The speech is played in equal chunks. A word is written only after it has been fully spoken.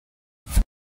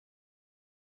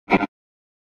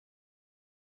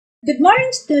Good morning,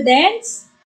 students!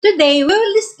 Today, we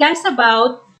will discuss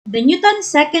about the Newton's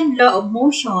second law of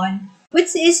motion,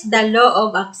 which is the law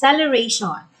of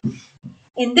acceleration.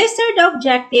 In these are the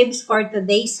objectives for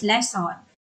today's lesson.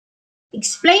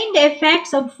 Explain the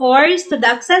effects of force to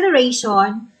the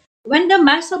acceleration when the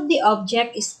mass of the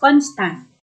object is constant.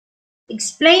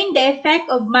 Explain the effect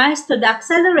of mass to the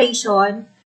acceleration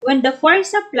when the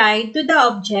force applied to the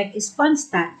object is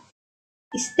constant.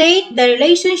 State the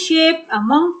relationship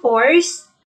among force,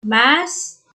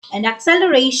 mass, and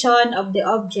acceleration of the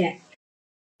object.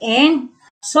 And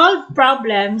solve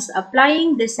problems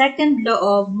applying the second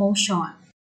law of motion.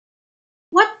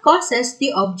 What causes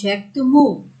the object to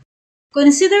move?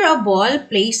 Consider a ball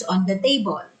placed on the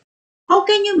table. How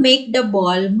can you make the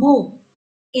ball move?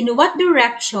 In what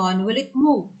direction will it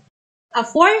move? A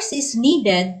force is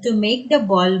needed to make the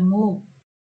ball move.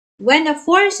 When a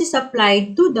force is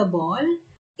applied to the ball,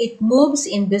 it moves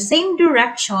in the same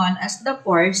direction as the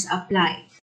force applied.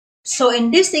 So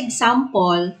in this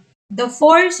example, the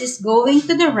force is going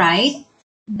to the right,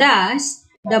 thus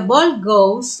the ball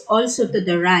goes also to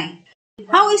the right.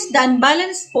 How is the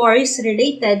unbalanced force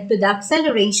related to the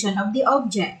acceleration of the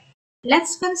object?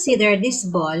 Let's consider this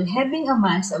ball having a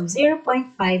mass of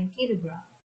 0.5 kg.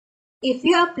 If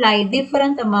you apply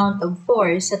different amount of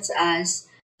force such as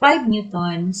 5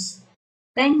 newtons,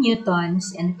 10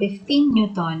 newtons, and 15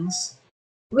 newtons,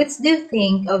 which do you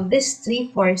think of these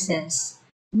three forces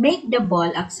make the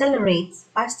ball accelerate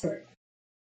faster?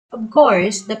 Of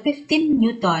course, the 15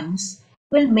 newtons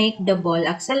will make the ball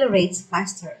accelerate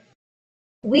faster.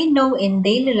 We know in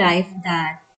daily life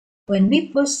that when we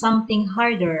push something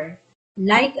harder,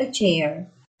 like a chair,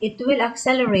 it will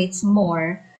accelerate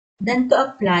more than to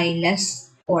apply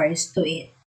less force to it.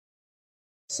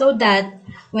 So that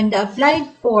when the applied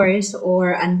force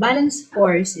or unbalanced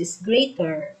force is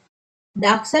greater, the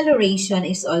acceleration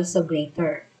is also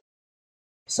greater.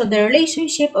 So the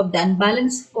relationship of the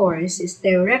unbalanced force is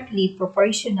directly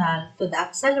proportional to the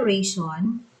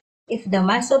acceleration if the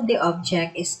mass of the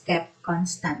object is kept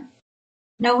constant.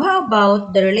 Now, how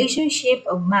about the relationship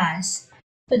of mass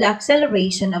to the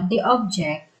acceleration of the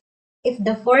object if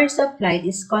the force applied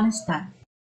is constant?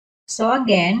 So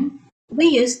again, we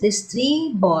use these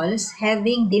three balls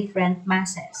having different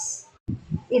masses.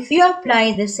 If you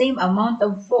apply the same amount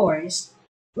of force,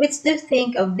 which do you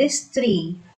think of these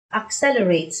three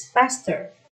accelerates faster?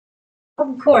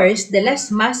 Of course, the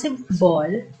less massive ball,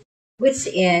 which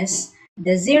is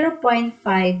the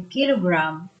 0.5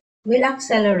 kilogram, will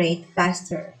accelerate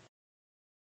faster,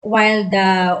 while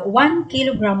the 1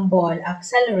 kilogram ball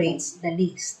accelerates the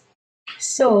least.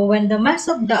 So, when the mass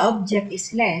of the object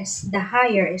is less, the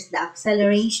higher is the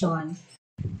acceleration,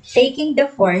 taking the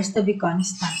force to be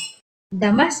constant.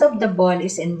 The mass of the ball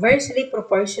is inversely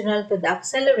proportional to the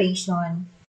acceleration,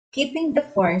 keeping the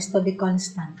force to be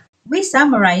constant. We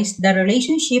summarize the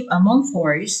relationship among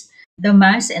force, the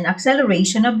mass, and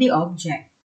acceleration of the object.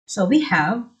 So we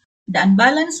have the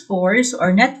unbalanced force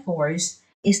or net force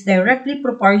is directly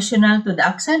proportional to the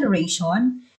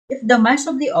acceleration if the mass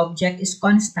of the object is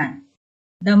constant.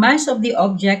 The mass of the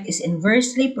object is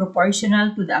inversely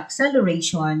proportional to the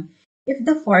acceleration if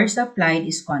the force applied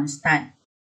is constant.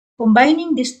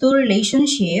 Combining these two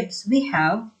relationships, we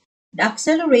have the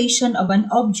acceleration of an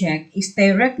object is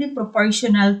directly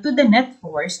proportional to the net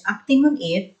force acting on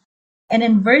it and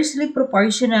inversely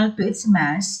proportional to its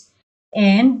mass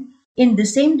and in the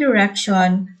same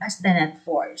direction as the net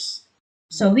force.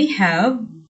 So we have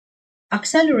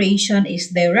acceleration is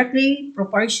directly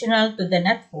proportional to the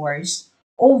net force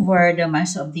over the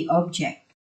mass of the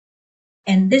object.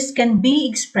 And this can be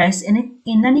expressed in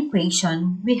an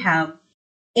equation. We have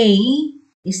A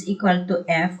is equal to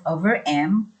F over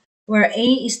m, where A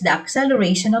is the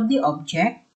acceleration of the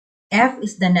object, F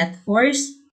is the net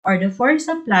force or the force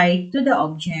applied to the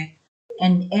object,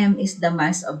 and m is the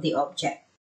mass of the object.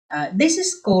 This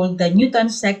is called the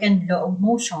Newton's second law of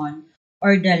motion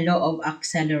or the law of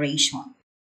acceleration.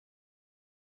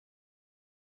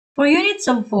 For units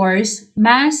of force,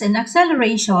 mass, and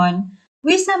acceleration,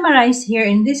 we summarize here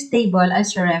in this table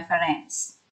as your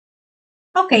reference.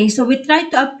 Okay, so we try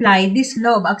to apply this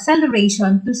law of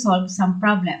acceleration to solve some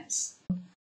problems.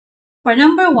 For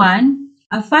number 1,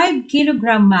 a 5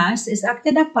 kilogram mass is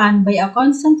acted upon by a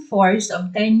constant force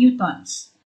of 10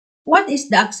 newtons. What is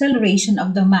the acceleration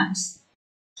of the mass?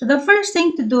 So the first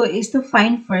thing to do is to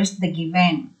find first the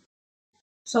given.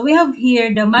 So we have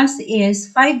here the mass is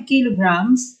 5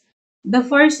 kilograms, the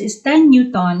force is 10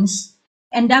 newtons,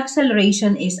 and the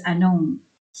acceleration is unknown.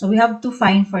 So we have to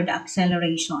find for the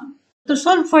acceleration. To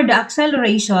solve for the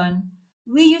acceleration,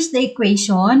 we use the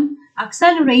equation.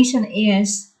 Acceleration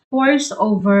is force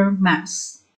over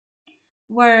mass,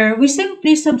 where we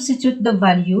simply substitute the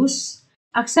values.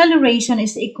 Acceleration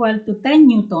is equal to 10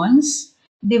 newtons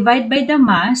divided by the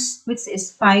mass, which is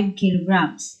 5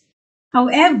 kilograms.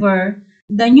 However,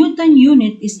 the Newton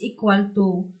unit is equal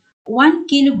to 1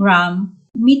 kilogram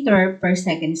meter per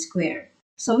second square.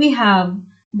 So we have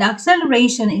the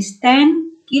acceleration is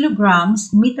 10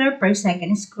 kilograms meter per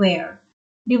second square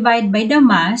divided by the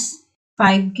mass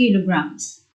 5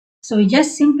 kilograms. So we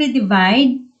just simply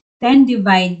divide 10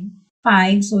 divide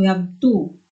 5, so we have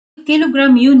 2.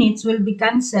 Kilogram units will be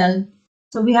cancelled,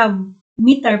 so we have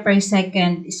meter per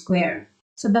second square.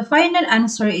 So the final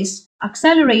answer is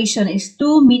acceleration is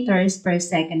 2 meters per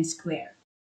second square.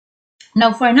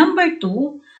 Now for number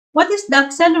 2, what is the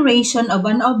acceleration of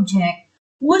an object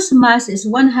whose mass is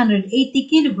 180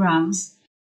 kilograms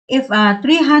if a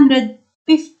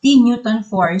 350 Newton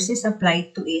force is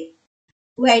applied to it?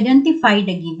 We identify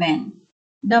the given.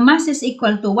 The mass is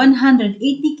equal to 180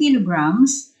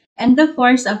 kilograms and the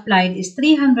force applied is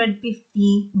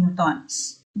 350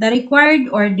 newtons. The required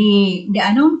or the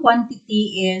unknown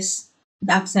quantity is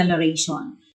the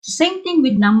acceleration. So same thing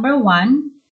with number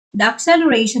 1. The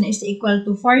acceleration is equal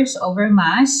to force over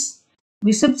mass.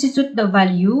 We substitute the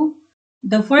value.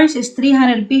 The force is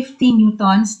 350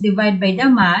 newtons divided by the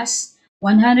mass,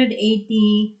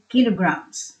 180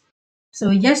 kilograms. So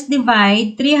we just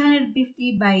divide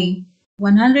 350 by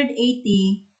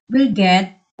 180, we'll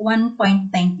get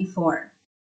 1.94.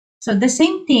 So the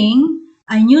same thing,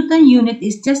 a Newton unit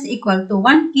is just equal to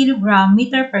 1 kilogram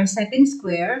meter per second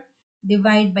square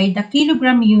divided by the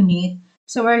kilogram unit.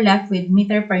 So we're left with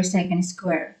meter per second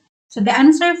square. So the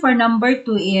answer for number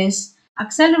 2 is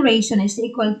acceleration is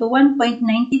equal to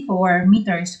 1.94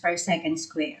 meters per second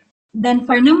square. Then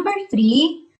for number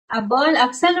 3, a ball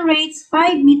accelerates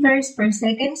 5 meters per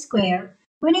second square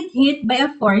when it hit by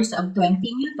a force of 20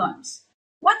 newtons.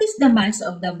 What is the mass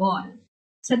of the ball?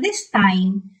 So this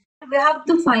time, we have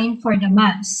to find for the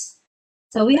mass.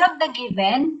 So we have the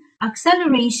given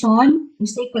acceleration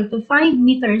is equal to 5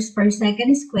 meters per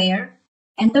second square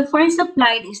and the force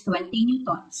applied is 20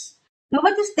 newtons. Now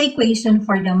what is the equation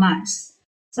for the mass?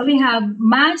 So we have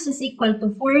mass is equal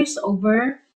to force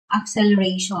over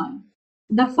acceleration.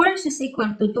 The force is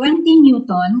equal to 20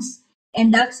 newtons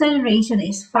and the acceleration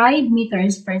is 5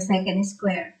 meters per second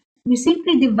square. We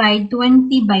simply divide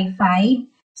 20 by 5,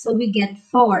 so we get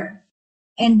 4.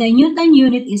 And the Newton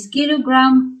unit is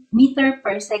kilogram meter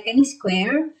per second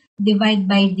square divided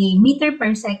by the meter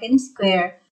per second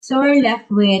square. So we're left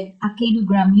with a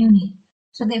kilogram unit.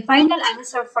 So the final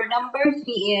answer for number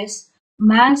 3 is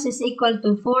mass is equal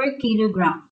to 4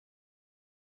 kilograms.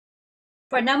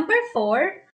 For number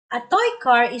 4, a toy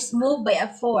car is moved by a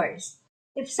force.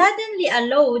 If suddenly a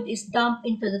load is dumped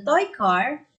into the toy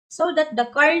car so that the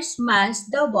car's mass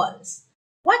doubles,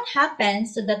 what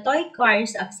happens to the toy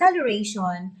car's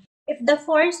acceleration if the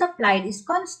force applied is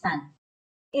constant?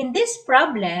 In this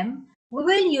problem, we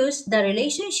will use the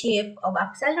relationship of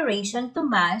acceleration to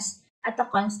mass at a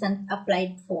constant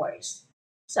applied force.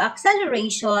 So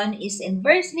acceleration is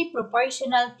inversely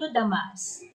proportional to the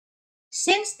mass.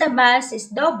 Since the mass is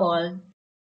doubled,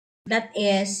 that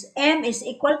is, m is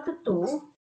equal to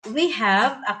 2, we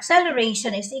have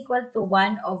acceleration is equal to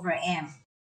 1 over m.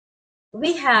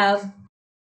 We have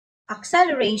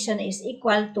acceleration is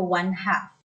equal to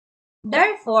 1/2.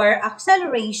 Therefore,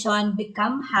 acceleration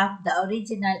become half the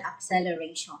original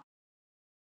acceleration.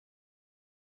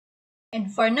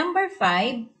 And for number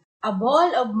 5, a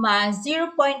ball of mass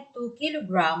 0.2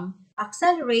 kilogram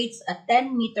accelerates at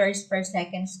 10 meters per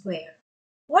second square.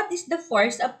 What is the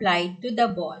force applied to the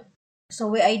ball? So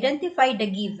we identify the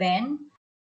given.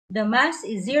 The mass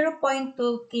is 0.2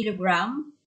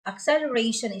 kilogram.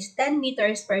 Acceleration is 10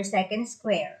 meters per second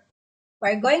square.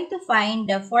 We're going to find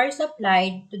the force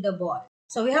applied to the ball.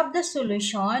 So we have the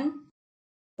solution.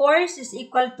 Force is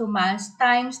equal to mass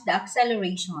times the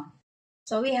acceleration.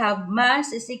 So we have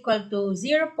mass is equal to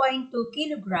 0.2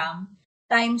 kilogram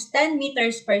times 10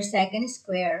 meters per second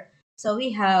square. So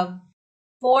we have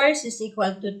force is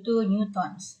equal to 2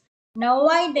 newtons. Now,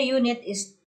 why the unit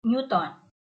is newton?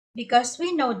 Because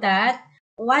we know that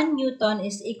 1 newton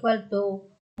is equal to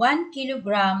 1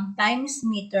 kilogram times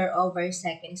meter over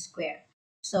second square.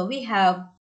 So we have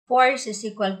force is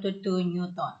equal to 2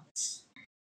 newtons.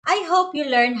 I hope you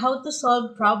learned how to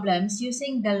solve problems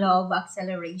using the law of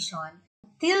acceleration.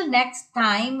 Till next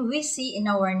time, we see in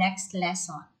our next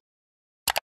lesson.